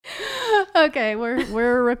Okay,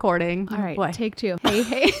 we're recording. All right, Boy. take two.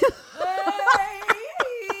 Hey.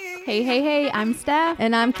 Hey, I'm Steph.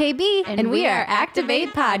 And I'm KB. And we are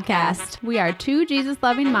Activate Podcast. We are two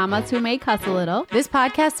Jesus-loving mamas who may cuss a little. This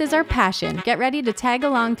podcast is our passion. Get ready to tag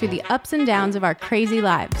along through the ups and downs of our crazy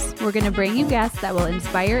lives. We're going to bring you guests that will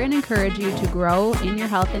inspire and encourage you to grow in your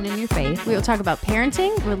health and in your faith. We will talk about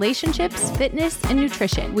parenting, relationships, fitness, and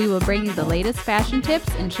nutrition. We will bring you the latest fashion tips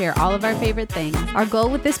and share all of our favorite things. Our goal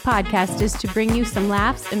with this podcast is to bring you some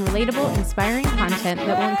laughs and relatable, inspiring content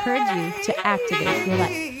that will encourage you to activate your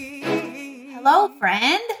life. Hello,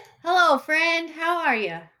 friend. Hello, friend. How are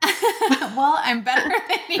you? Well, I'm better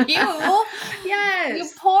than you. Yes. You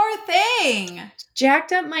poor thing.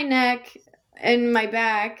 Jacked up my neck and my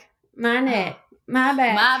back. My neck. My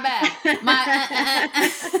back. My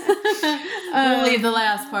bad. We'll leave the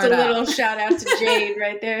last part It's a out. little shout out to Jade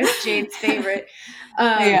right there. It's Jade's favorite.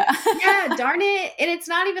 Yeah, darn it. And it's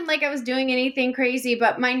not even like I was doing anything crazy,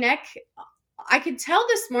 but my neck, I could tell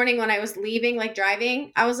this morning when I was leaving, like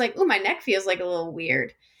driving, I was like, ooh, my neck feels like a little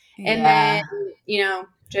weird. And then,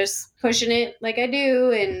 just pushing it like I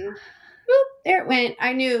do, and boop, there it went.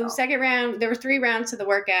 I knew second round, there were 3 rounds to the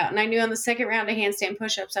workout, and I knew on the second round of handstand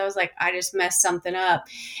push-ups, I was like, I just messed something up.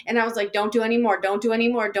 And I was like, don't do any more, don't do any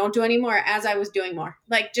more, don't do any more, as I was doing more.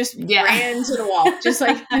 Like, just ran to the wall. Just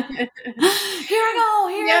like, here I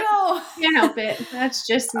go. Can't help it. That's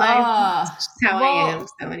just my that's just how I am.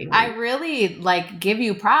 So anyway. I really give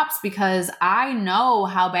you props because I know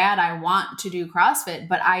how bad I want to do CrossFit,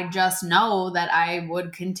 but I just know that I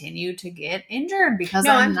would continue to get injured because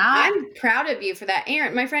I'm proud of you for that.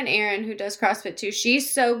 Erin, my friend Erin, who does CrossFit too,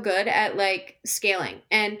 she's so good at scaling,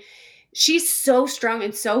 and she's so strong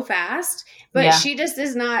and so fast, but she just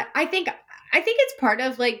is not. I think it's part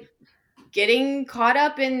of getting caught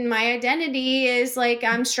up in my identity is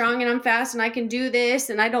I'm strong and I'm fast and I can do this,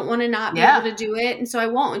 and I don't want to not be able to do it. And so I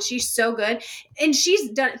won't. And she's so good. And she's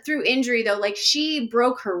done it through injury though. She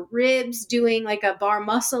broke her ribs doing a bar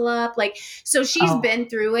muscle up. So she's been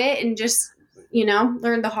through it and just,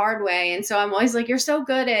 learned the hard way. And so I'm always you're so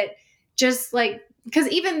good at just because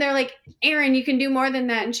even they're like, Erin, you can do more than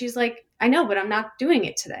that. And she's like, I know, but I'm not doing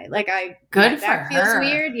it today. That feels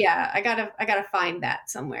weird. Yeah. I gotta find that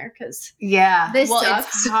somewhere. Cause this sucks.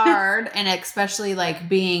 It's hard. And especially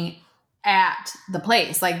being at the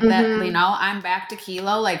place that, I'm back to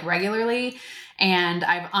kilo, regularly. And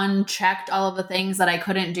I've unchecked all of the things that I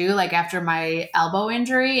couldn't do, after my elbow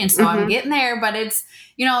injury. And so I'm getting there, but it's,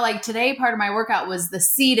 today part of my workout was the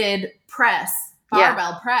seated press,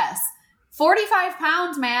 barbell press, 45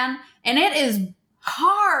 pounds, man. And it is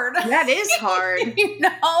hard. That is hard.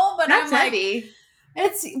 But that's I'm heavy.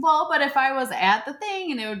 But if I was at the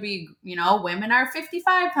thing and it would be, women are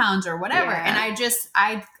 55 pounds or whatever. Yeah.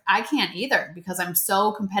 And I can't either because I'm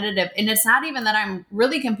so competitive. And it's not even that I'm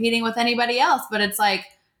really competing with anybody else, but it's if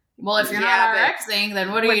you're not RXing,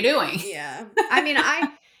 then what are you doing? Yeah.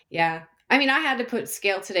 I had to put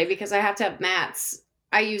scale today because I have to have mats.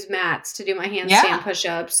 I use mats to do my handstand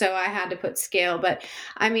push-ups. So I had to put scale, but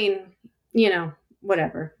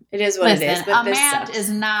whatever. It is what it is. But a mat is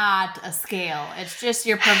not a scale. It's just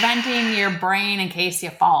you're preventing your brain in case you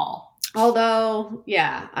fall. Although,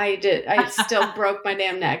 I did. I still broke my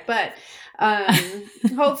damn neck. But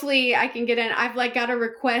hopefully I can get in. I've got a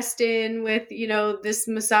request in with, this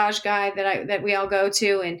massage guy that we all go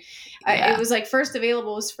to. And it was first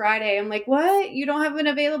available was Friday. I'm like, what? You don't have an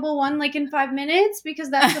available one in 5 minutes? Because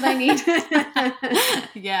that's what I need.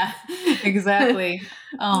 Yeah, exactly.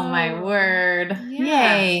 Oh my word.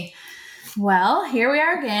 Yeah. Yay. Well, here we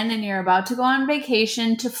are again, and you're about to go on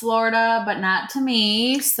vacation to Florida, but not to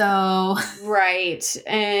me. So right,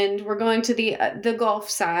 and we're going to the Gulf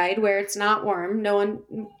side where it's not warm. No one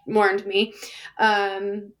warned me.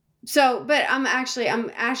 But Ashley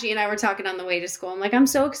and I were talking on the way to school. I'm I'm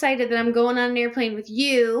so excited that I'm going on an airplane with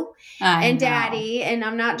you and Daddy, and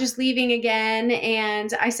I'm not just leaving again.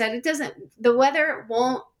 And I said the weather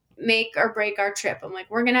won't make or break our trip. I'm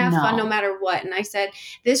we're going to have fun no matter what. And I said,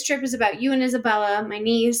 this trip is about you and Isabella, my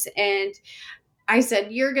niece. And I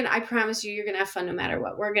said, I promise you're going to have fun no matter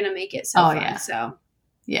what. We're going to make it so fun. Yeah. So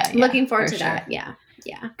looking forward to that. Yeah.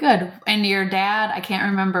 Yeah. Good. And your dad, I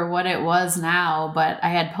can't remember what it was now, but I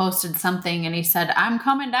had posted something and he said, I'm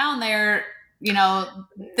coming down there,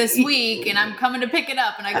 this week and I'm coming to pick it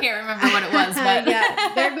up. And I can't remember what it was, but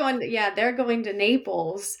they're going to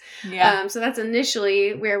Naples. Yeah. So that's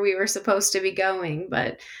initially where we were supposed to be going,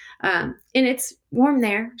 but, and it's warm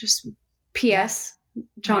there. Just P.S.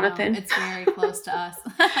 Jonathan. It's very close to us.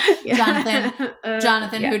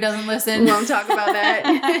 Jonathan, who doesn't listen. We won't talk about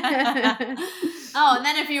that. Oh, and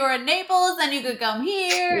then if you were in Naples, then you could come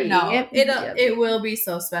here. No, it will be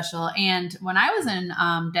so special. And when I was in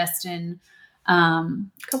Destin,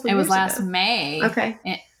 it was last May. Okay.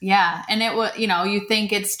 Yeah. And it was, you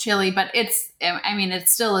think it's chilly, but it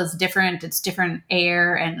still is different. It's different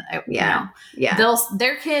air and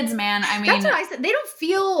their kids, man. I mean, that's what I said. They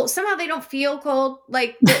don't feel cold.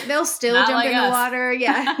 Like they'll still jump in the water.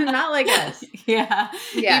 Yeah. Not like us. Yeah.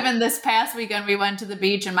 Even this past weekend, we went to the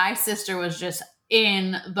beach and my sister was just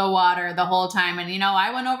in the water the whole time. And,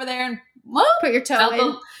 I went over there and put your toe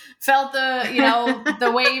in. Felt the,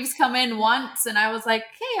 the waves come in once. And I was like,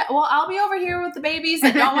 hey, well, I'll be over here with the babies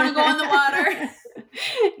that don't want to go in the water.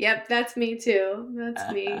 Yep. That's me too.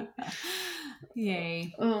 That's me.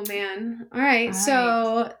 Yay. Oh man. All right.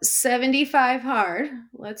 So 75 hard.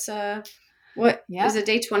 Let's, what is it?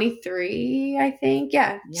 Day 23, I think.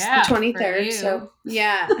 Yeah. It's the 23rd. So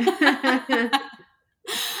yeah.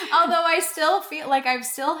 Although I still feel like I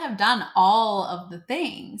still have done all of the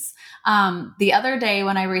things. The other day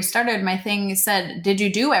when I restarted, my thing said, did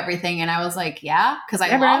you do everything? And I was like, yeah, because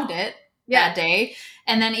I loved it that day.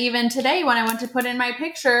 And then even today when I went to put in my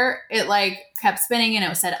picture, it like kept spinning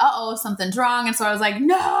and it said, uh-oh, something's wrong. And so I was like,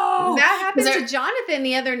 no. That happened to Jonathan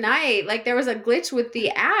the other night. Like there was a glitch with the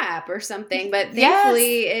app or something, but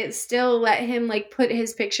thankfully it still let him like put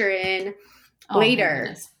his picture in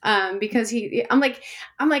later. Because I'm like,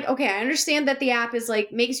 okay, I understand that the app is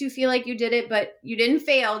like makes you feel like you did it, but you didn't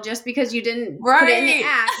fail just because you didn't put it in the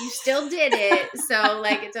app. You still did it. So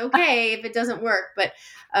like it's okay if it doesn't work. But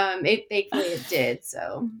thankfully it did.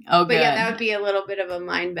 So but yeah, that would be a little bit of a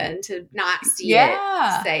mind bend to not see it,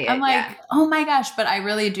 say it. I'm like, oh my gosh, but I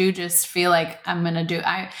really do just feel like I'm gonna do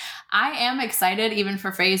I am excited even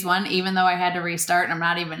for phase 1, even though I had to restart and I'm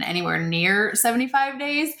not even anywhere near 75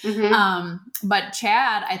 days. Mm-hmm. But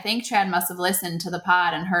I think Chad must have listened to the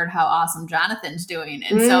pod and heard how awesome Jonathan's doing.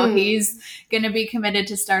 And so he's going to be committed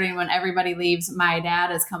to starting when everybody leaves. My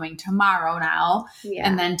dad is coming tomorrow now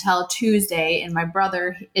and then till Tuesday. And my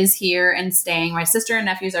brother is here and staying. My sister and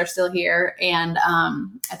nephews are still here. And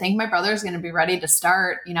I think my brother's going to be ready to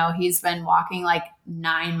start. He's been walking like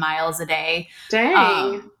 9 miles a day.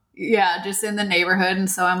 Dang. Yeah, just in the neighborhood.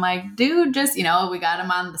 And so I'm like, dude, just, we got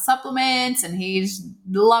him on the supplements and he's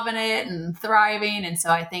loving it and thriving. And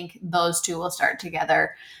so I think those two will start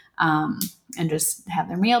together and just have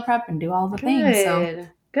their meal prep and do all the things. So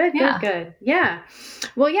Good. Yeah.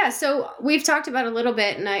 Well, yeah. So we've talked about a little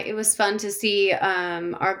bit and it was fun to see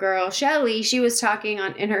our girl, Shelly, she was talking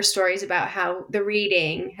in her stories about how the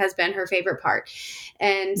reading has been her favorite part.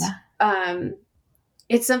 And,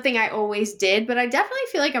 it's something I always did, but I definitely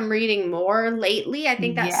feel like I'm reading more lately. I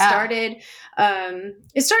think that started,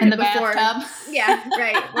 it started in the before. Bathtub. Yeah,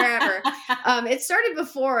 right. Wherever. It started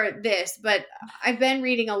before this, but I've been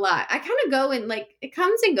reading a lot. I kind of go in like, it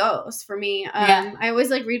comes and goes for me. I always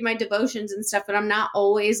like read my devotions and stuff, but I'm not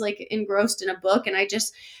always like engrossed in a book. And I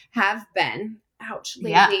just have been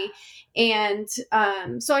lately. And,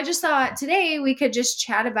 so I just thought today we could just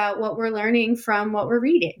chat about what we're learning from what we're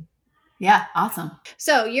reading. Yeah. Awesome.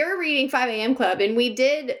 So you're reading 5 a.m. Club and we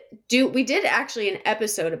did actually an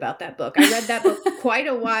episode about that book. I read that book quite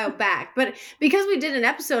a while back, but because we did an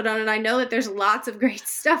episode on it, I know that there's lots of great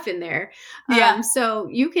stuff in there. So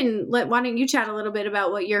why don't you chat a little bit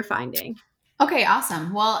about what you're finding? Okay,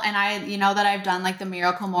 awesome. Well, and I, that I've done like the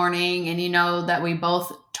Miracle Morning and that we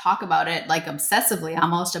both talk about it like obsessively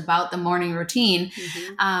almost about the morning routine.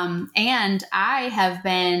 Mm-hmm. And I have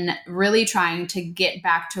been really trying to get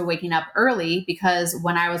back to waking up early because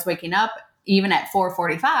when I was waking up, even at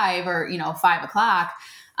 4:45 or, 5 o'clock,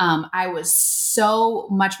 I was so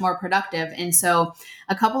much more productive. And so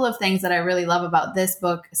a couple of things that I really love about this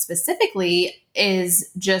book specifically is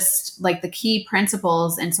just like the key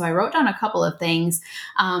principles. And so I wrote down a couple of things.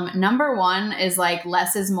 Number one is like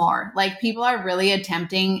less is more. Like people are really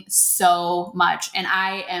attempting so much and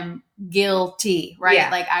I am guilty, right? Yeah.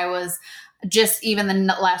 Like I was just even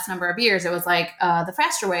the last number of years, it was like the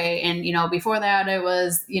faster way. And, before that it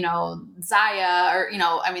was, Zaya or,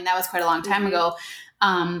 that was quite a long time ago.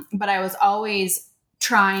 But I was always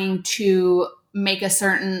trying to make a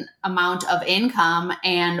certain amount of income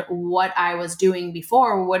and what I was doing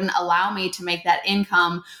before wouldn't allow me to make that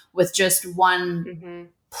income with just one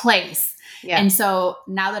place. Yeah. And so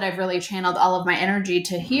now that I've really channeled all of my energy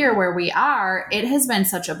to here where we are, it has been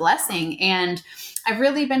such a blessing. And I've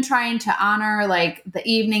really been trying to honor like the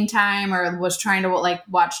evening time or was trying to like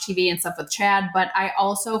watch TV and stuff with Chad. But I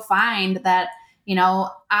also find that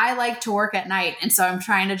I like to work at night. And so I'm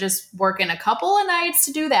trying to just work in a couple of nights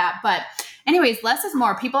to do that. But anyways, less is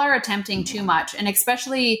more. People are attempting too much. And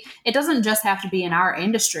especially, it doesn't just have to be in our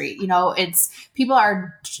industry. You know,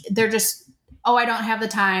 they're just, oh, I don't have the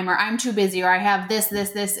time, or I'm too busy, or I have this.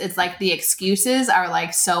 It's like the excuses are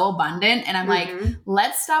like so abundant. And I'm like,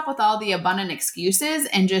 let's stop with all the abundant excuses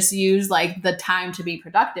and just use like the time to be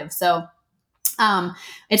productive. So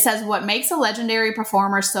it says, what makes a legendary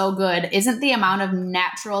performer so good isn't the amount of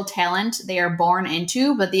natural talent they are born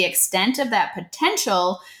into, but the extent of that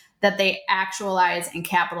potential that they actualize and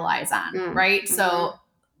capitalize on. Right. So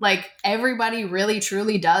like everybody really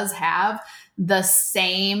truly does have the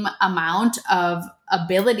same amount of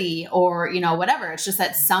ability, or, you know, whatever. It's just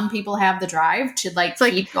that some people have the drive to like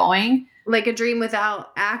keep going. Like a dream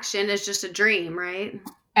without action is just a dream, right?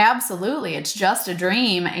 Absolutely. It's just a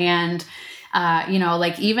dream. And you know,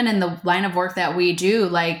 like even in the line of work that we do,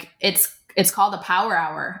 like it's called a power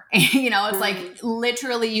hour. You know, it's like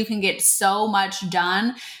literally you can get so much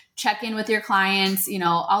done, check in with your clients, you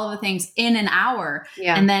know, all of the things in an hour.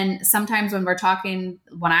 Yeah. And then sometimes when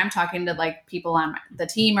I'm talking to like people on the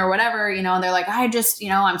team or whatever, you know, and they're like, I just, you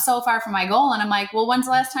know, I'm so far from my goal. And I'm like, well, when's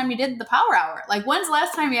the last time you did the power hour? Like, when's the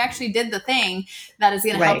last time you actually did the thing that is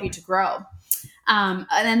going to help you to grow?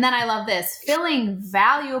 And then I love this. Filling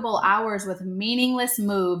valuable hours with meaningless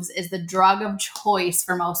moves is the drug of choice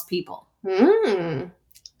for most people.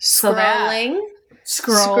 So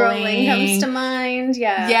Scrolling comes to mind.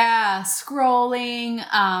 Yeah. Yeah. Scrolling,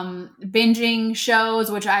 binging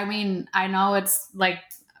shows, which I mean, I know it's like,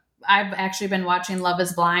 I've actually been watching Love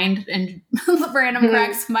is Blind and random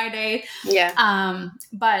cracks my day. Yeah.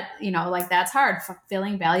 But you know, like that's hard,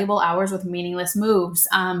 filling valuable hours with meaningless moves.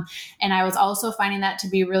 And I was also finding that to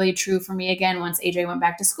be really true for me again, once AJ went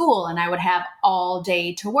back to school and I would have all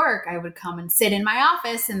day to work. I would come and sit in my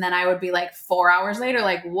office and then I would be like 4 hours later,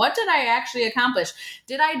 like, what did I actually accomplish?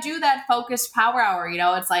 Did I do that focused power hour? You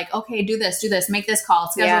know, it's like, okay, do this, make this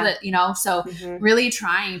call, schedule it, you know? So really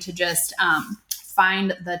trying to just,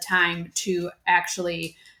 find the time to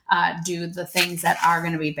actually do the things that are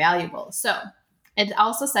going to be valuable. So it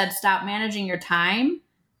also said, stop managing your time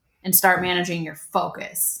and start managing your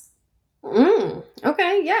focus.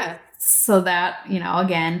 Okay. Yeah. So that, you know,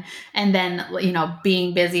 again, and then, you know,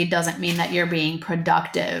 being busy doesn't mean that you're being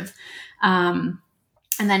productive.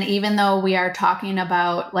 And then even though we are talking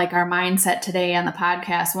about like our mindset today on the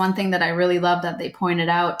podcast, one thing that I really love that they pointed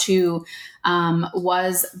out too,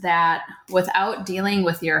 was that without dealing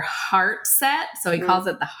with your heart set, so he calls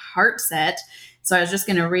it the heart set. So I was just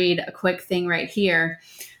going to read a quick thing right here.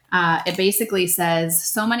 It basically says,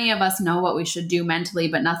 so many of us know what we should do mentally,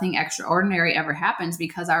 but nothing extraordinary ever happens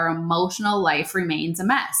because our emotional life remains a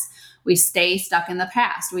mess. We stay stuck in the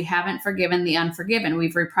past. We haven't forgiven the unforgiven.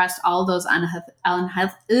 We've repressed all those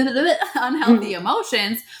unhealthy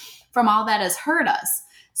emotions from all that has hurt us.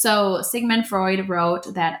 So Sigmund Freud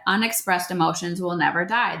wrote that unexpressed emotions will never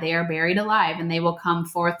die. They are buried alive and they will come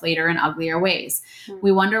forth later in uglier ways.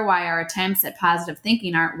 We wonder why our attempts at positive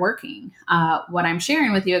thinking aren't working. What I'm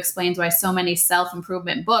sharing with you explains why so many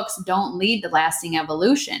self-improvement books don't lead to lasting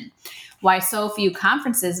evolution. Why so few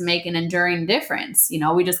conferences make an enduring difference. You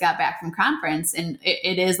know, we just got back from conference and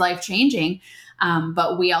it is life-changing.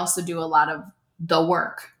 But we also do a lot of the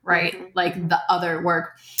work, right? Like the other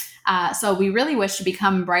work. So we really wish to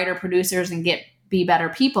become brighter producers and be better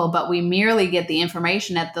people, but we merely get the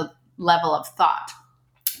information at the level of thought.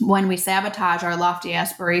 When we sabotage our lofty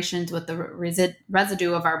aspirations with the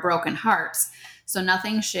residue of our broken hearts. So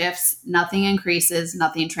nothing shifts, nothing increases,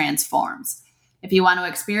 nothing transforms. If you want to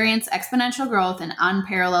experience exponential growth and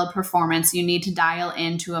unparalleled performance, you need to dial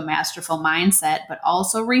into a masterful mindset, but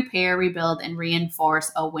also repair, rebuild, and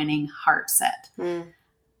reinforce a winning heart set.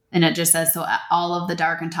 And it just says, so all of the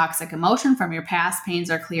dark and toxic emotion from your past pains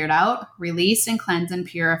are cleared out, released and cleansed and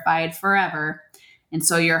purified forever. And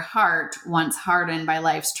so your heart, once hardened by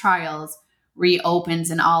life's trials,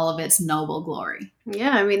 reopens in all of its noble glory.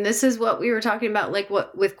 Yeah. I mean, this is what we were talking about, like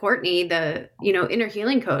what with Courtney, the, you know, inner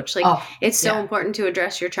healing coach, like it's so important to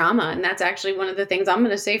address your trauma. And that's actually one of the things I'm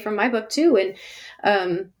going to say from my book too.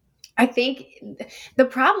 And, I think the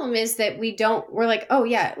problem is that we're like, oh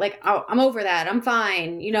yeah, like I'm over that. I'm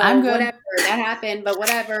fine. You know, whatever that happened, but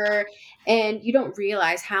whatever. And you don't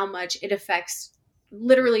realize how much it affects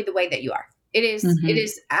literally the way that you are. It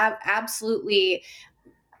is absolutely,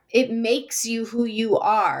 it makes you who you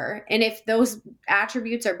are. And if those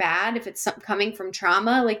attributes are bad, if it's coming from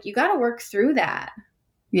trauma, like you got to work through that.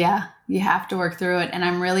 Yeah, you have to work through it. And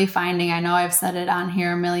I'm really finding, I know I've said it on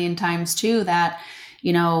here a million times too, that,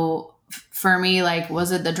 you know, for me, like,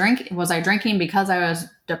 was it the drink? Was I drinking because I was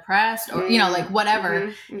depressed or, like whatever.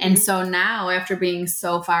 Mm-hmm. And so now after being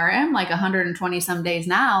so far in, like 120 some days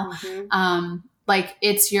now, like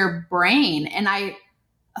it's your brain. And I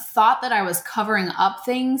thought that I was covering up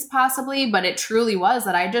things possibly, but it truly was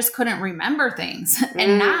that I just couldn't remember things.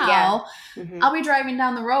 And now I'll be driving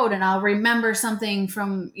down the road and I'll remember something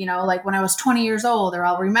from, like when I was 20 years old, or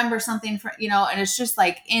I'll remember something from, and it's just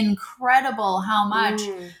like incredible how much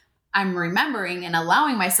I'm remembering and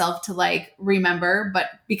allowing myself to like remember. But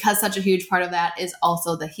because such a huge part of that is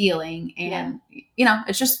also the healing, and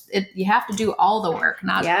it's just, you have to do all the work,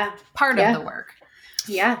 not part of the work.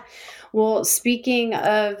 Yeah. Well, speaking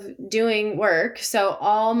of doing work, so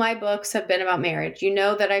all my books have been about marriage. You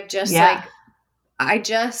know that I've just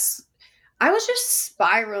I was just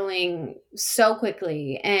spiraling so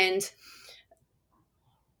quickly. And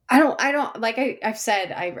I don't like I've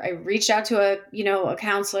said, I reached out to a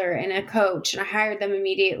counselor and a coach, and I hired them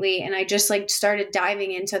immediately. And I just like started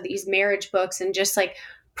diving into these marriage books and just like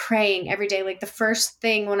praying every day. Like the first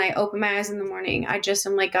thing when I open my eyes in the morning, I just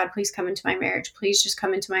am like, God, please come into my marriage. Please just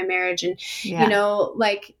come into my marriage. And,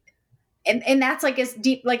 like, and that's like as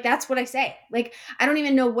deep, like, that's what I say. Like, I don't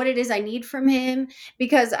even know what it is I need from him,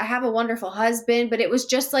 because I have a wonderful husband, but it was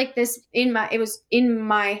just like this it was in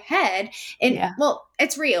my head. And well,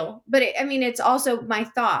 it's real, but it's also my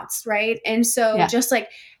thoughts. Right. And so just like,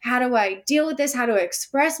 how do I deal with this? How do I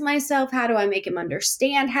express myself? How do I make him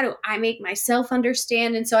understand? How do I make myself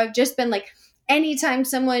understand? And so I've just been like, anytime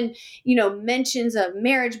someone, mentions a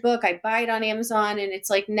marriage book, I buy it on Amazon, and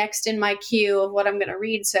it's like next in my queue of what I'm going to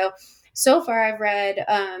read. So far I've read,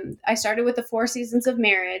 I started with the 4 Seasons of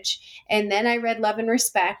Marriage, and then I read Love and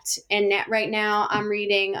Respect. And right now I'm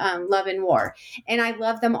reading Love and War, and I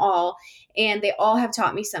love them all, and they all have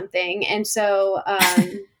taught me something. And so,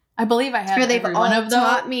 I believe I have. They've all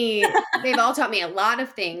taught me a lot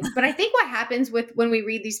of things. But I think what happens when we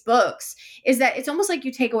read these books is that it's almost like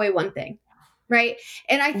you take away one thing. Right.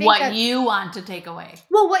 And I think what you want to take away.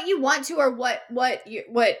 Well, what you want to, or what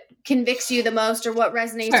convicts you the most, or what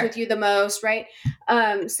resonates with you the most. Right.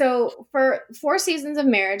 So for 4 Seasons of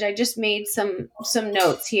Marriage, I just made some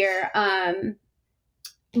notes here.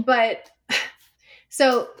 But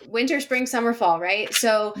so winter, spring, summer, fall. Right.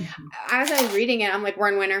 So as I was reading it, I'm like,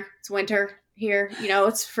 we're in winter. It's winter here.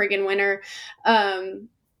 It's friggin' winter.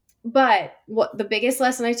 But what the biggest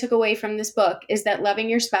lesson I took away from this book is that loving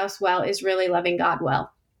your spouse well is really loving God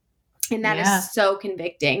well. And that is so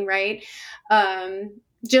convicting, right?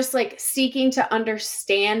 Just like seeking to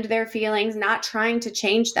understand their feelings, not trying to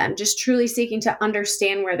change them, just truly seeking to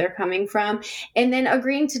understand where they're coming from, and then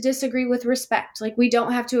agreeing to disagree with respect. Like, we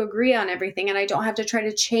don't have to agree on everything, and I don't have to try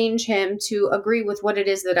to change him to agree with what it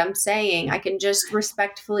is that I'm saying. I can just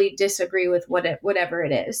respectfully disagree with whatever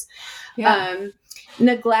it is.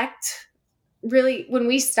 Neglect, really, when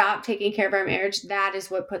we stop taking care of our marriage, that is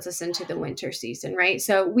what puts us into the winter season, right?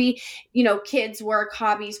 So we, kids, work,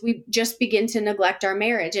 hobbies, we just begin to neglect our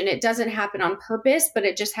marriage, and it doesn't happen on purpose, but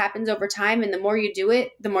it just happens over time. And the more you do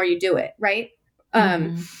it, the more you do it. Right.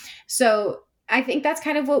 So I think that's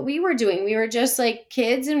kind of what we were doing. We were just like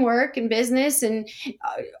kids and work and business and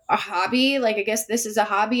a hobby. Like, I guess this is a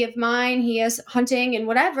hobby of mine. He has hunting and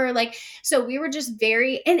whatever. Like, so we were just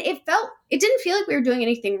and it didn't feel like we were doing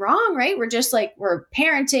anything wrong, right? We're just like, we're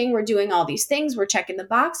parenting, we're doing all these things, we're checking the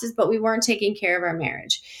boxes, but we weren't taking care of our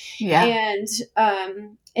marriage. Yeah.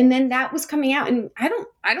 And then that was coming out, and I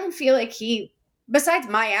don't feel like besides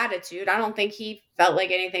my attitude, I don't think he felt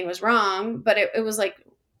like anything was wrong, but it was like,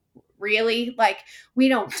 really? Like, we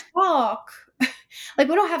don't talk. Like,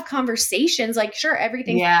 we don't have conversations. Like, sure,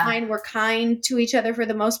 everything's fine. We're kind to each other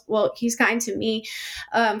he's kind to me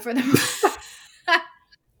for the most part.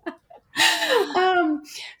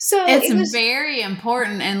 So it's very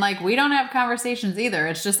important. And like, we don't have conversations either.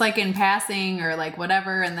 It's just like in passing or like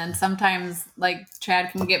whatever. And then sometimes like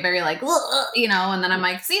Chad can get very like, and then I'm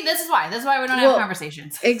like, see, this is why we don't have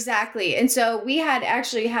conversations. Exactly. And so we had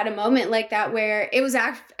actually had a moment like that where it was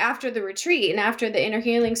after the retreat and after the inner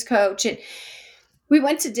healings coach, and we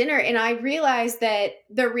went to dinner, and I realized that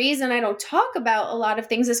the reason I don't talk about a lot of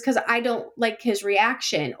things is because I don't like his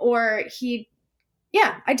reaction, or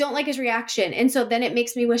I don't like his reaction. And so then it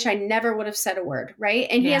makes me wish I never would have said a word. Right.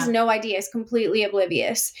 And he has no idea. He's completely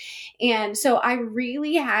oblivious. And so I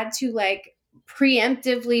really had to like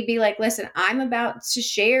preemptively be like, listen, I'm about to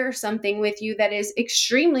share something with you that is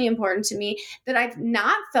extremely important to me, that I've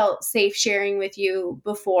not felt safe sharing with you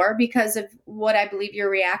before because of what I believe your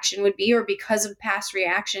reaction would be, or because of past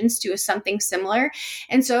reactions to something similar.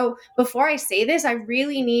 And so before I say this, I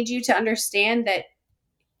really need you to understand that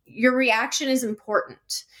your reaction is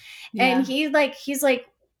important. And he's like,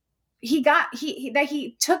 he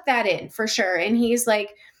took that in for sure. And he's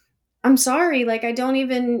like, I'm sorry, like, I don't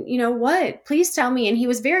even, what, please tell me. And he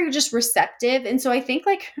was very just receptive. And so I think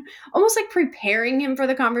like almost like preparing him for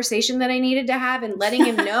the conversation that I needed to have and letting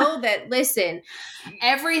him know that, listen,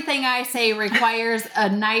 everything I say requires a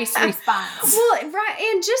nice response. Well,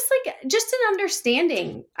 right. And just an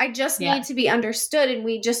understanding. I just need to be understood, and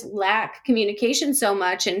we just lack communication so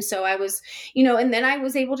much. And so I was, and then I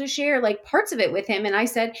was able to share like parts of it with him. And I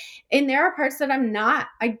said, and there are parts that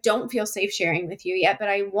I don't feel safe sharing with you yet, but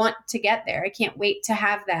I want to get there. I can't wait to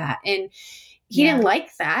have that. And he didn't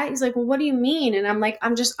like that. He's like, well, what do you mean? And I'm like,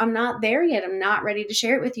 I'm not there yet. I'm not ready to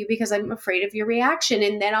share it with you because I'm afraid of your reaction.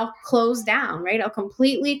 And then I'll close down, right? I'll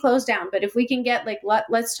completely close down. But if we can get like,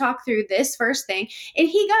 let's talk through this first thing. And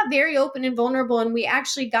he got very open and vulnerable. And we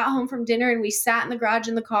actually got home from dinner and we sat in the garage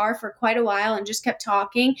in the car for quite a while and just kept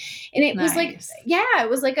talking. And it was like,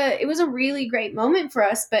 it was a really great moment for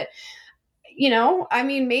us. But I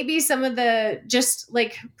mean, maybe some of the just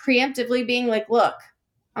like preemptively being like, look,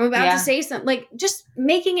 I'm about to say something, like just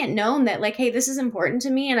making it known that like, hey, this is important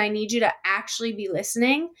to me and I need you to actually be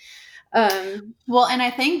listening. Well, and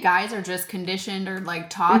I think guys are just conditioned or like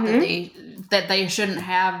taught that they shouldn't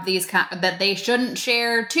have that they shouldn't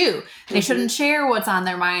share too. They shouldn't share what's on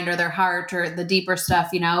their mind or their heart or the deeper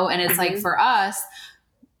stuff, and it's like for us,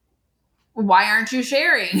 why aren't you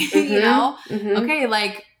sharing? Okay,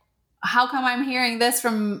 like, how come I'm hearing this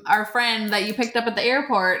from our friend that you picked up at the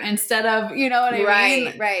airport instead of, you know what I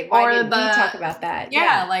mean? Right. Why didn't we talk about that?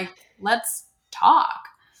 Yeah, like, let's talk.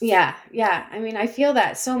 Yeah. I mean, I feel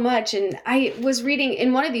that so much. And I was reading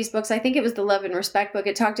in one of these books, I think it was the Love and Respect book.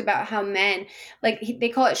 It talked about how men, like they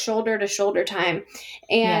call it shoulder to shoulder time.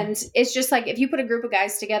 And it's just like, if you put a group of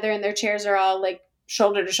guys together and their chairs are all like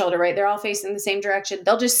shoulder to shoulder, right? They're all facing the same direction.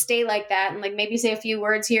 They'll just stay like that and like maybe say a few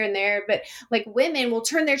words here and there. But like women will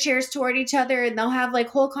turn their chairs toward each other and they'll have like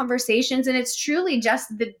whole conversations. And it's truly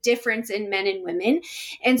just the difference in men and women.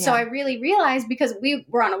 And so I really realized, because we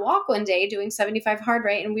were on a walk one day doing 75 hard,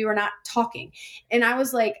 right? And we were not talking. And I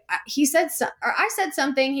was like, I said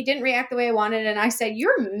something, he didn't react the way I wanted. And I said,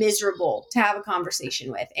 you're miserable to have a conversation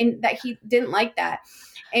with. And that he didn't like that.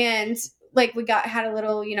 And like we had a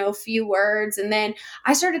little, few words. And then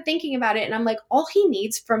I started thinking about it and I'm like, all he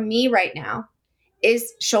needs from me right now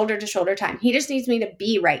is shoulder to shoulder time. He just needs me to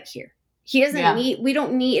be right here. He doesn't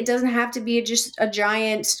it doesn't have to be just a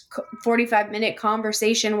giant 45-minute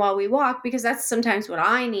conversation while we walk, because that's sometimes what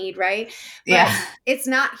I need. Right. But it's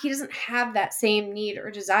not, he doesn't have that same need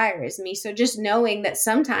or desire as me. So just knowing that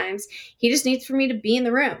sometimes he just needs for me to be in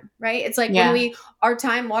the room. Right. It's like when our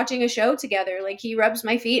time watching a show together, like he rubs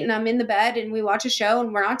my feet and I'm in the bed and we watch a show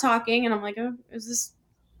and we're not talking. And I'm like, oh, is this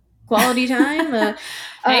quality time?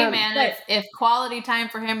 Hey man, if quality time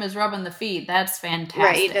for him is rubbing the feet, that's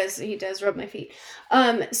fantastic. Right, he does rub my feet.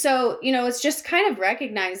 So it's just kind of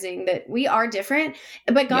recognizing that we are different,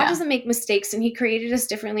 but God doesn't make mistakes, and he created us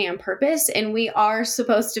differently on purpose, and we are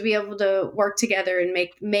supposed to be able to work together and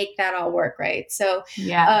make that all work, right? So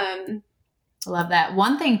I love that.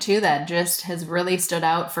 One thing too that just has really stood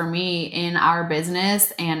out for me in our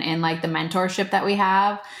business and in like the mentorship that we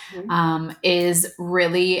have is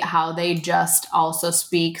really how they just also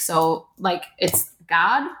speak. So like it's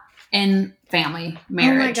God and family,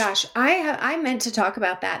 marriage. Oh my gosh. I meant to talk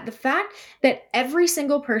about that. The fact that every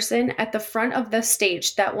single person at the front of the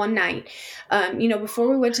stage that one night, before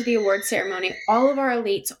we went to the award ceremony, all of our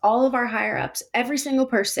elites, all of our higher ups, every single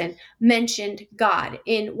person mentioned God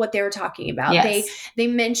in what they were talking about. Yes. They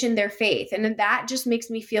mentioned their faith. And that just makes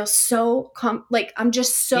me feel so I'm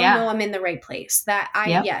just so know I'm in the right place. That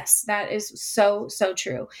is so, so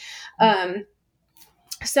true.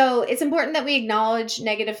 So it's important that we acknowledge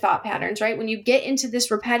negative thought patterns, right? When you get into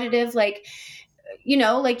this repetitive,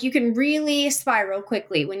 you can really spiral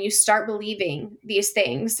quickly when you start believing these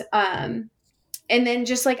things. And then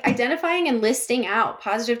just like identifying and listing out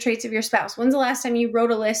positive traits of your spouse. When's the last time you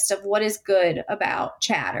wrote a list of what is good about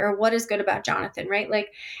Chad or what is good about Jonathan, right?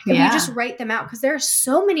 Like if you just write them out, because there are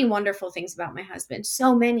so many wonderful things about my husband,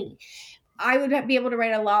 so many. I would be able to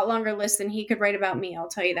write a lot longer list than he could write about me. I'll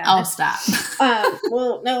tell you that. Oh, stop.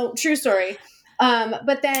 Well, no, true story.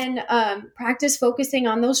 But then practice focusing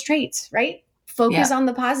on those traits, right? Focus on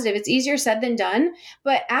the positive. It's easier said than done,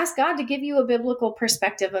 but ask God to give you a biblical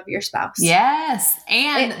perspective of your spouse. Yes.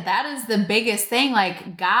 And that is the biggest thing.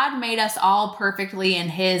 Like God made us all perfectly in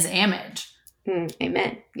his image.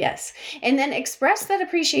 Amen. Yes. And then express that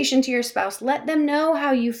appreciation to your spouse. Let them know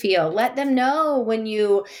how you feel. Let them know when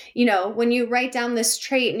when you write down this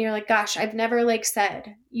trait and you're like, gosh, I've never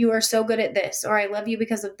said you are so good at this, or I love you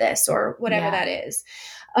because of this, or whatever that is.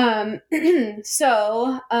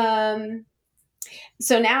 So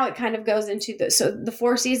now it kind of goes into the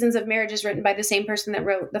 4 Seasons of Marriage is written by the same person that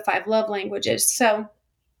wrote the 5 Love Languages. So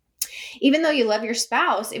even though you love your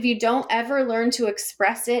spouse, if you don't ever learn to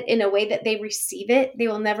express it in a way that they receive it, they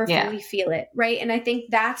will never fully feel it. Right. And I think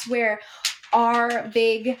that's where our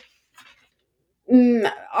big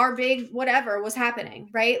whatever was happening,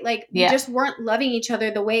 right? Like we just weren't loving each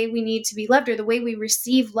other the way we need to be loved or the way we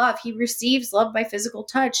receive love. He receives love by physical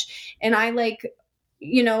touch. And I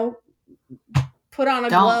put on a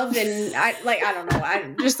glove and I don't know.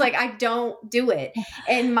 I don't do it.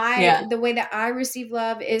 And the way that I receive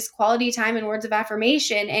love is quality time and words of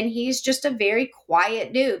affirmation. And he's just a very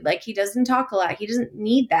quiet dude. Like he doesn't talk a lot. He doesn't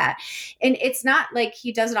need that. And it's not like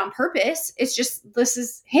he does it on purpose. It's just, this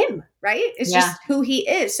is him, right? It's just who he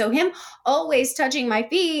is. So him always touching my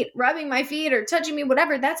feet, rubbing my feet or touching me,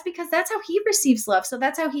 whatever, that's because that's how he receives love. So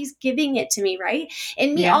that's how he's giving it to me. Right.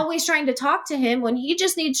 And me always trying to talk to him when he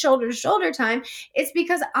just needs shoulder to shoulder time. It's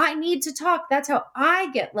because I need to talk. That's how I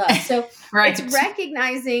get love. So it's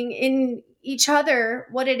recognizing in each other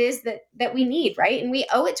what it is that we need. Right. And we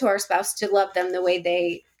owe it to our spouse to love them the way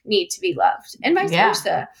they need to be loved and vice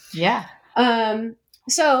versa. Yeah.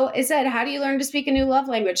 So it said, how do you learn to speak a new love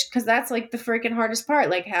language? Because that's like the freaking hardest part.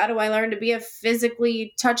 Like, how do I learn to be a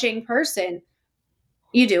physically touching person?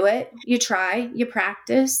 You do it. You try. You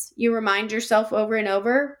practice. You remind yourself over and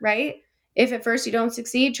over, right? If at first you don't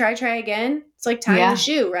succeed, try again. It's like tying a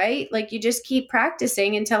shoe, right? Like you just keep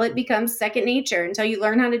practicing until it becomes second nature, until you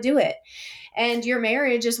learn how to do it. And your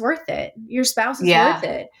marriage is worth it. Your spouse is worth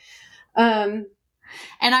it. And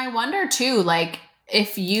I wonder too, like,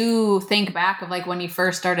 if you think back of like when you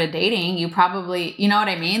first started dating, you probably, you know what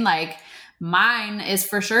I mean? Like mine is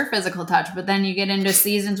for sure physical touch, but then you get into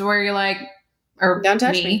seasons where you're like, or don't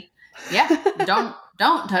touch me. Yeah.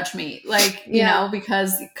 Don't touch me. Like, you know,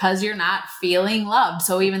 because you're not feeling loved.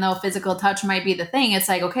 So even though physical touch might be the thing, it's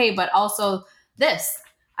like, okay, but also this,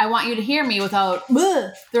 I want you to hear me without, you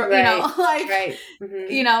know, like,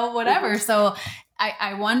 you know, whatever. So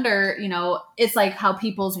I wonder, you know, it's like how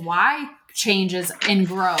people's why changes and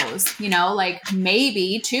grows, you know, like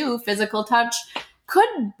maybe too physical touch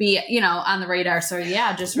could be, you know, on the radar. So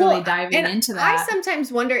just really diving into that. I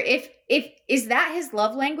sometimes wonder if is that his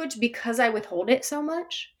love language because I withhold it so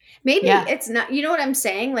much? Maybe it's not, you know what I'm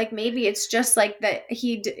saying? Like maybe it's just like that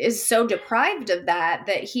he is so deprived of that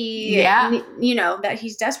he, you know, that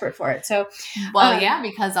he's desperate for it. So,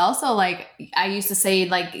 because also like I used to say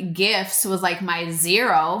like gifts was like my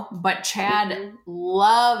 0, but Chad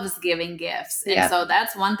loves giving gifts. And so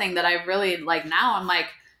that's one thing that I really like now I'm like,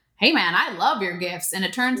 hey man, I love your gifts. And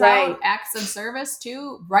it turns out acts of service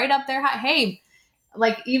too, right up there. Hey,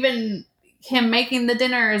 like even him making the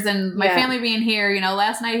dinners and my family being here, you know,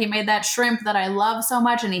 last night he made that shrimp that I love so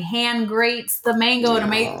much and he hand grates the mango to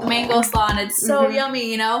make the mango slaw and it's so yummy,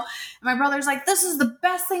 you know, and my brother's like, this is the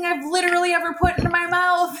best thing I've literally ever put into my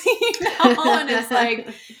mouth, you know, and it's like,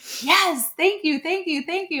 yes, thank you.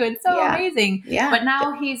 It's so amazing. Yeah. But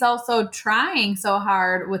now he's also trying so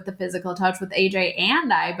hard with the physical touch with AJ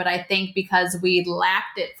and I, but I think because we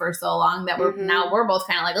lacked it for so long that we're both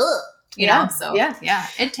kind of like, ugh. You know, so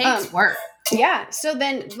it takes work. Yeah. So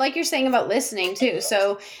then, like you're saying about listening too.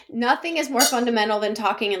 So nothing is more fundamental than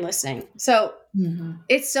talking and listening. So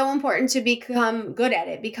it's so important to become good at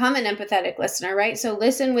it, become an empathetic listener, right? So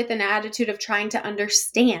listen with an attitude of trying to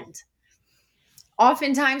understand.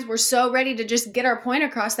 Oftentimes we're so ready to just get our point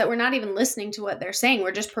across that we're not even listening to what they're saying.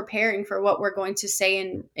 We're just preparing for what we're going to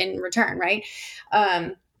say in return, right?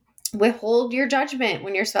 Withhold your judgment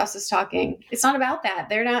when your spouse is talking. It's not about that.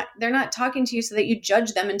 They're not talking to you so that you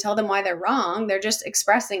judge them and tell them why they're wrong. They're just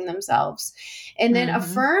expressing themselves. And then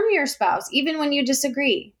affirm your spouse, even when you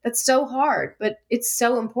disagree. That's so hard, but it's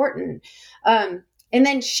so important. And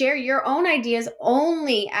then share your own ideas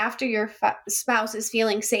only after your spouse is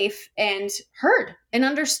feeling safe and heard and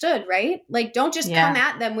understood, right? Like don't just come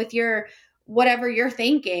at them with your whatever you're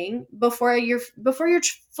thinking before you're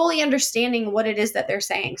fully understanding what it is that they're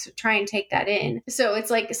saying. So try and take that in. So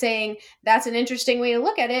it's like saying that's an interesting way to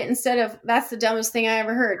look at it instead of that's the dumbest thing I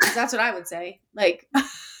ever heard. Because that's what I would say. Like,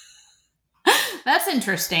 that's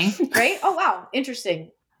interesting, right? Oh wow,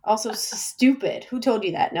 interesting. Also stupid. Who told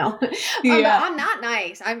you that? No, I'm not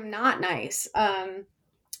nice. I'm not nice.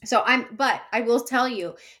 But I will tell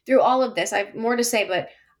you through all of this, I have more to say, but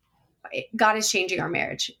God is changing our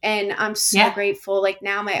marriage and I'm so grateful. Like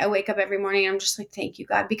now I wake up every morning and I'm just like, thank you,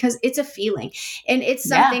 God, because it's a feeling and it's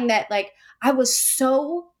something that like, I was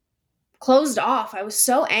so closed off. I was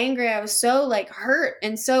so angry. I was so like hurt.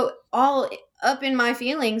 And so all up in my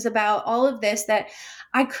feelings about all of this that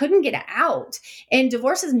I couldn't get out. And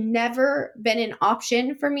divorce has never been an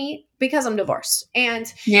option for me because I'm divorced.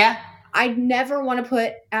 And I never want to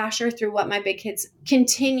put Asher through what my big kids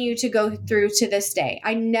continue to go through to this day.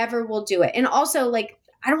 I never will do it. And also, like,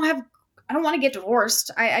 I don't want to get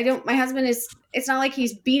divorced. My husband it's not like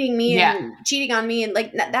he's beating me and cheating on me. And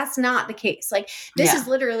like, that's not the case. Like, this is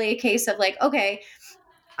literally a case of like, okay,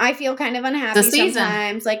 I feel kind of unhappy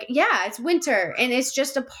sometimes. Like, it's winter and it's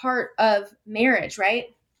just a part of marriage, right?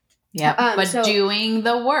 Yeah. But doing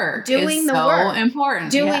the work is so important.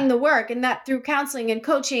 Doing the work, and that through counseling and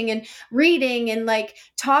coaching and reading and like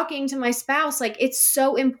talking to my spouse, like it's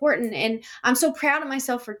so important. And I'm so proud of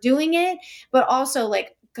myself for doing it, but also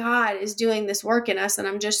like God is doing this work in us. And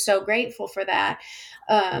I'm just so grateful for that.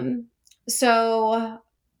 So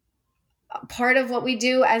part of what we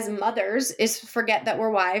do as mothers is forget that we're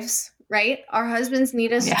wives, right? Our husbands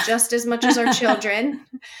need us just as much as our children.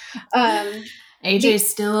 AJ's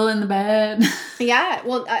still in the bed. Yeah.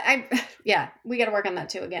 Well, we got to work on that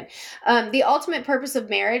too again. The ultimate purpose of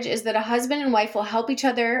marriage is that a husband and wife will help each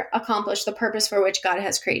other accomplish the purpose for which God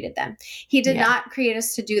has created them. He did not create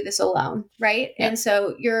us to do this alone, right? Yeah. And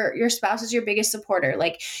so your spouse is your biggest supporter.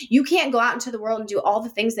 Like, you can't go out into the world and do all the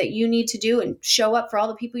things that you need to do and show up for all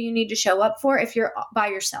the people you need to show up for if you're by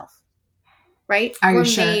yourself, right? We're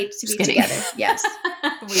made to be together. Yes.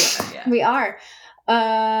 We are.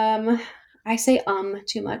 I say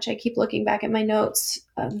too much. I keep looking back at my notes.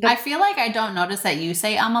 I feel like I don't notice that you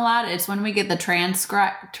say a lot. It's when we get the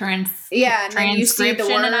transcription and you see the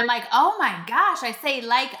word. And I'm like, oh my gosh, I say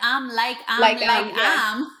like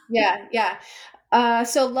Yeah.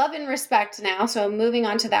 So love and respect now. So moving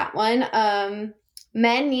on to that one.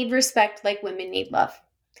 Men need respect like women need love.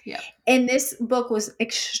 Yeah. And this book was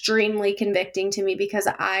extremely convicting to me because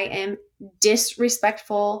I am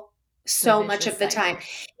disrespectful so much of the time.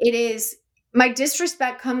 It is. My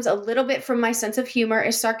disrespect comes a little bit from my sense of humor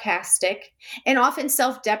is sarcastic and often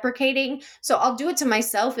self-deprecating. So I'll do it to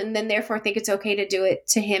myself and then therefore think it's okay to do it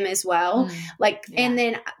to him as well. And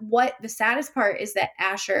then what the saddest part is that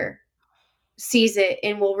Asher sees it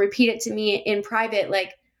and will repeat it to me in private.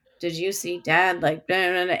 Like, did you see dad? Like,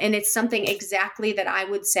 blah, blah, blah. And it's something exactly that I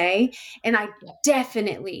would say. And I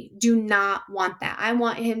definitely do not want that. I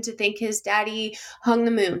want him to think his daddy hung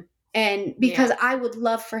the moon. And because I would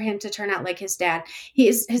love for him to turn out like his dad.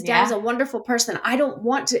 His dad is a wonderful person. I don't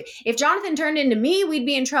want to, if Jonathan turned into me, we'd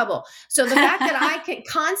be in trouble. So the fact that I can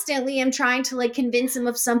constantly am trying to like convince him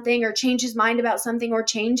of something or change his mind about something or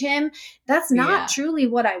change him, that's not truly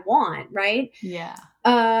what I want. Right. Yeah.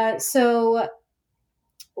 So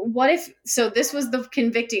this was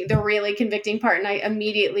the really convicting part. And I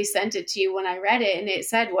immediately sent it to you when I read it. And it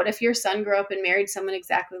said, what if your son grew up and married someone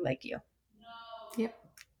exactly like you? Yep.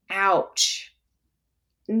 Ouch.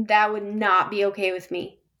 That would not be okay with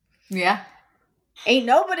me. Yeah. Ain't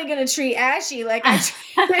nobody gonna treat Ashy like I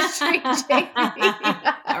treat Jamie.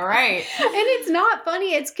 All right. And it's not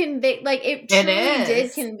funny. It's it truly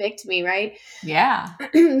did convict me, right? Yeah.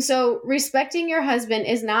 So respecting your husband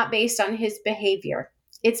is not based on his behavior.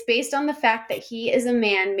 It's based on the fact that he is a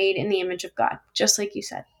man made in the image of God, just like you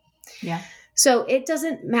said. Yeah. So it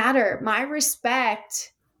doesn't matter. My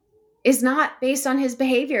respect is not based on his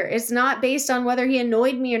behavior. It's not based on whether he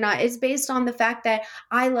annoyed me or not. It's based on the fact that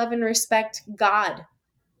I love and respect God.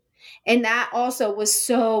 And that also was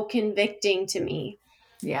so convicting to me.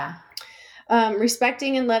 Yeah.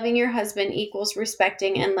 Respecting and loving your husband equals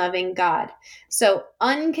respecting and loving God. So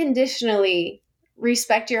unconditionally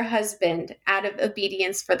respect your husband out of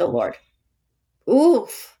obedience for the Lord.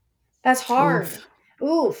 Oof. That's hard.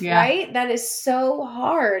 Oof, right? That is so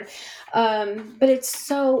hard. But it's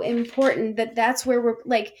so important that's where we're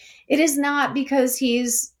like, it is not because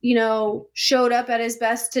he's, showed up at his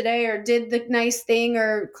best today or did the nice thing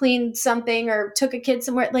or cleaned something or took a kid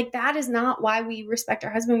somewhere. Like, that is not why we respect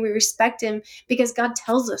our husband. We respect him because God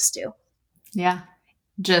tells us to. Yeah.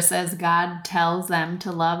 Just as God tells them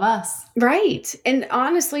to love us. Right. And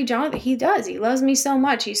honestly, Jonathan, he does. He loves me so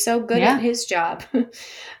much. He's so good at his job.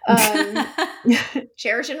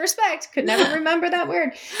 Cherish and respect. Could never remember that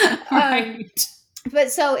word. Right.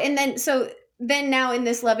 But so then now in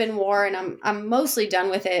this love and war, and I'm mostly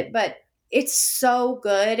done with it, but it's so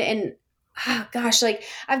good. And like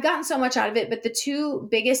I've gotten so much out of it, but the two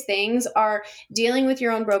biggest things are dealing with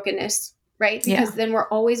your own brokenness, right? Because then we're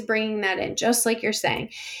always bringing that in, just like you're saying.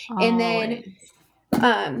 Always.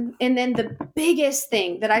 And then the biggest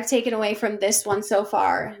thing that I've taken away from this one so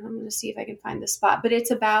far, and I'm going to see if I can find the spot, but it's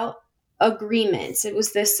about agreements. It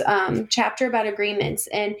was this chapter about agreements,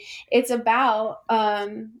 and it's about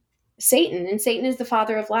Satan, and Satan is the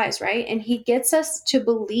father of lies, right? And he gets us to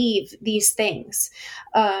believe these things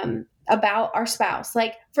about our spouse.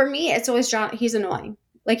 Like for me, it's always John. He's annoying.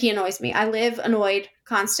 Like he annoys me. I live annoyed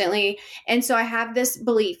constantly. And so I have this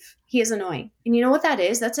belief he is annoying. And you know what that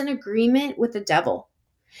is? That's an agreement with the devil.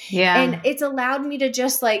 Yeah. And it's allowed me to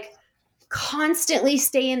just like constantly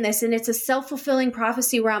stay in this. And it's a self-fulfilling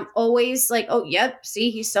prophecy where I'm always like, oh, yep, see,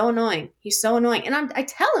 he's so annoying. He's so annoying. And I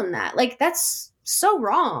tell him that, like, that's so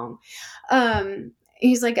wrong.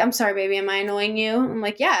 He's like, I'm sorry, baby. Am I annoying you? I'm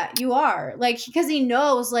like, yeah, you are. Like, because he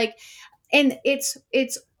knows, like, and it's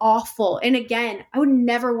awful. And again, I would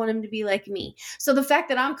never want him to be like me. So the fact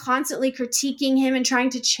that I'm constantly critiquing him and trying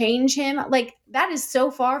to change him, like that is so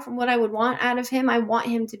far from what I would want out of him. I want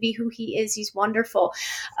him to be who he is. He's wonderful.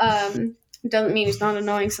 Doesn't mean he's not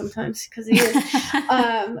annoying sometimes, because he is.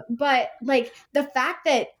 But like the fact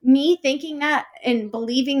that me thinking that and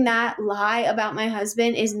believing that lie about my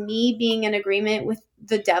husband is me being in agreement with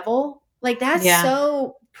the devil, like that's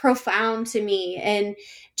so profound to me. And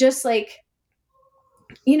just like,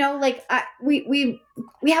 you know, like we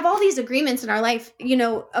have all these agreements in our life, you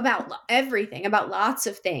know, about everything, about lots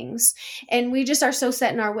of things. And we just are so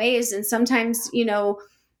set in our ways. And sometimes, you know,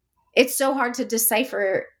 it's so hard to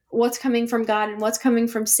decipher what's coming from God and what's coming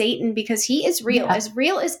from Satan, because he is real. Yeah. As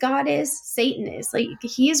real as God is, Satan is. Like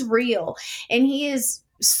he is real, and he is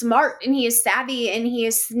smart, and he is savvy, and he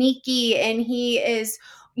is sneaky, and he is,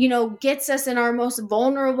 you know, gets us in our most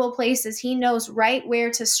vulnerable places. He knows right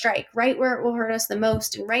where to strike, right where it will hurt us the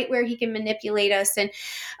most, and right where he can manipulate us. And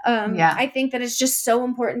I think that it's just so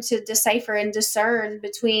important to decipher and discern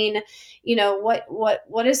between, you know,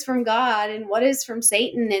 what is from God and what is from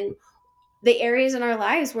Satan, and the areas in our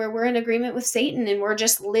lives where we're in agreement with Satan and we're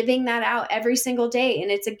just living that out every single day. And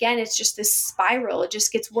it's just this spiral. It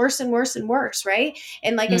just gets worse and worse and worse. Right.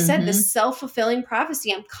 And like I said, this self-fulfilling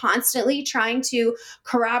prophecy, I'm constantly trying to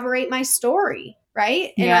corroborate my story.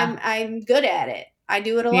 Right. And I'm good at it. I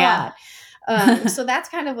do it a lot. So that's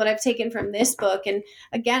kind of what I've taken from this book. And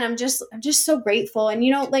again, I'm just so grateful. And,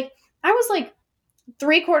 you know, like I was like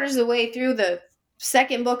 3/4 of the way through the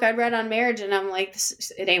second book I'd read on marriage, and I'm like,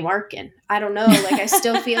 it ain't working. I don't know. Like I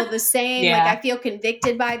still feel the same. Like I feel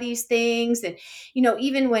convicted by these things. And, you know,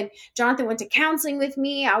 even when Jonathan went to counseling with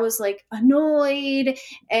me, I was like annoyed,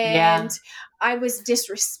 and I was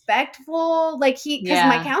disrespectful. Like because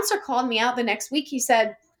my counselor called me out the next week. He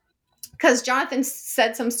said, because Jonathan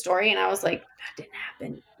said some story, and I was like, that didn't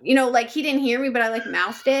happen. You know, like he didn't hear me, but I like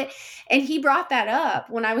mouthed it. And he brought that up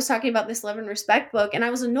when I was talking about this Love and Respect book. And I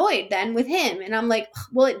was annoyed then with him. And I'm like,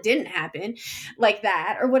 well, it didn't happen like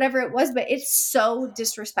that or whatever it was, but it's so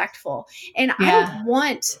disrespectful. And I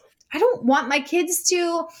don't want my kids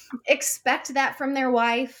to expect that from their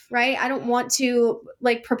wife, right? I don't want to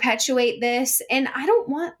like perpetuate this. And I don't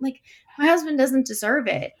want like, my husband doesn't deserve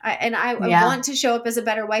it. I want to show up as a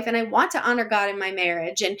better wife, and I want to honor God in my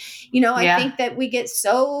marriage. And, you know, I think that we get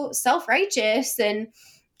so self-righteous and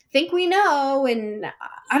think we know. And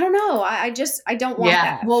I don't know. I don't want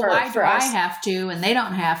that. Well, why do I have to, and they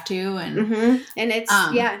don't have to? And, and it's,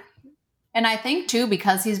 And I think too,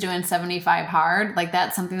 because he's doing 75 hard, like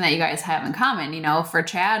that's something that you guys have in common. You know, for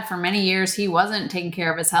Chad, for many years, he wasn't taking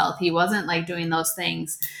care of his health. He wasn't like doing those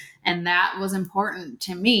things. And that was important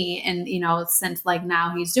to me. And, you know, since like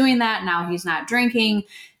now he's doing that, now he's not drinking,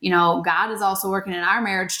 you know, God is also working in our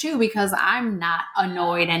marriage too, because I'm not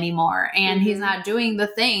annoyed anymore. And he's not doing the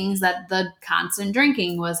things that the constant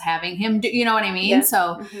drinking was having him do, you know what I mean? Yeah.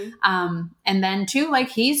 So, and then too, like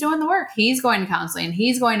he's doing the work, he's going to counseling,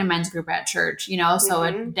 he's going to men's group at church, you know, so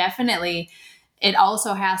it definitely, it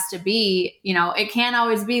also has to be, you know, it can't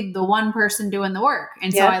always be the one person doing the work.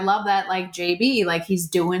 And so I love that, like JB, like he's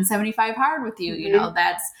doing 75 hard with you, you know,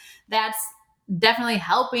 that's definitely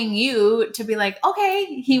helping you to be like,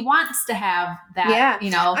 okay, he wants to have that, you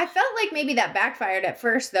know. I felt like maybe that backfired at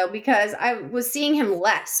first though, because I was seeing him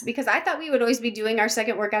less, because I thought we would always be doing our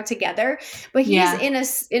second workout together, but he's in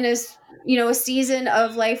a you know, a season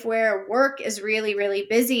of life where work is really, really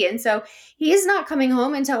busy. And so he's not coming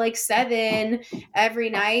home until like 7 every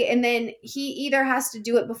night. And then he either has to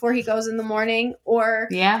do it before he goes in the morning, or,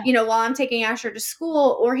 you know, while I'm taking Asher to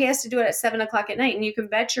school, or he has to do it at 7 o'clock at night. And you can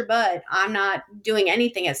bet your butt I'm not doing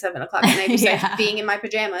anything at 7 o'clock at night besides being in my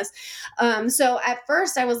pajamas. So at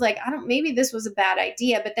first I was like, maybe this was a bad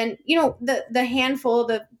idea. But then, you know, the handful,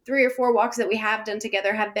 the 3 or 4 walks that we have done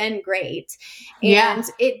together have been great. And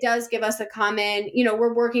it does give of us a common,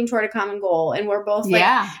 we're working toward a common goal, and we're both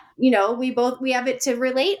like, we have it to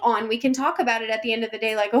relate on. We can talk about it at the end of the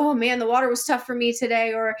day, like, oh man, the water was tough for me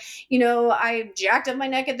today. Or, I jacked up my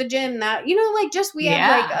neck at the gym that, we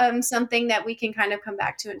have like something that we can kind of come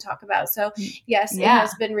back to and talk about. So yes, it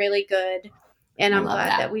has been really good. And I'm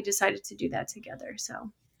glad that we decided to do that together.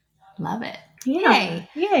 So love it. Yeah.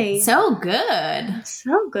 Yay. So good.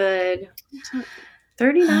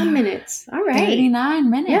 39 minutes. All right. 39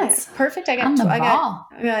 minutes. Yeah, perfect. I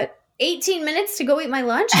got 18 minutes to go eat my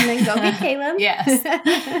lunch and then go get Caleb. Yes.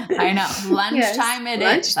 I know. Lunchtime it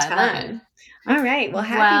is. I love it. All right. Well,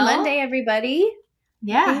 happy Monday, everybody.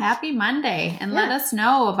 Yeah, happy Monday. And let us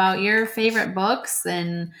know about your favorite books.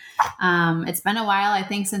 And it's been a while, I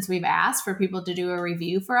think, since we've asked for people to do a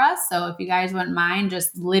review for us. So if you guys wouldn't mind,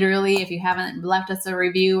 just literally, if you haven't left us a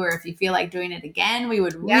review, or if you feel like doing it again, we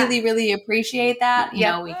would really, really appreciate that.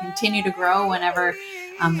 We continue to grow whenever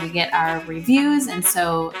we get our reviews. And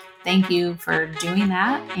so thank you for doing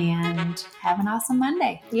that, and have an awesome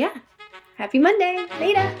Monday. Yeah. Happy Monday.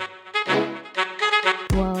 Later.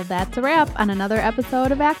 Well, that's a wrap on another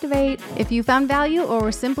episode of Activate. If you found value or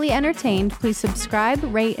were simply entertained, please subscribe,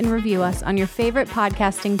 rate, and review us on your favorite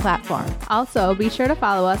podcasting platform. Also, be sure to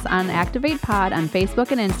follow us on Activate Pod on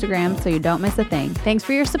Facebook and Instagram so you don't miss a thing. Thanks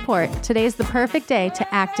for your support. Today is the perfect day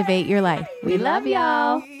to activate your life. We love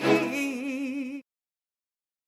y'all.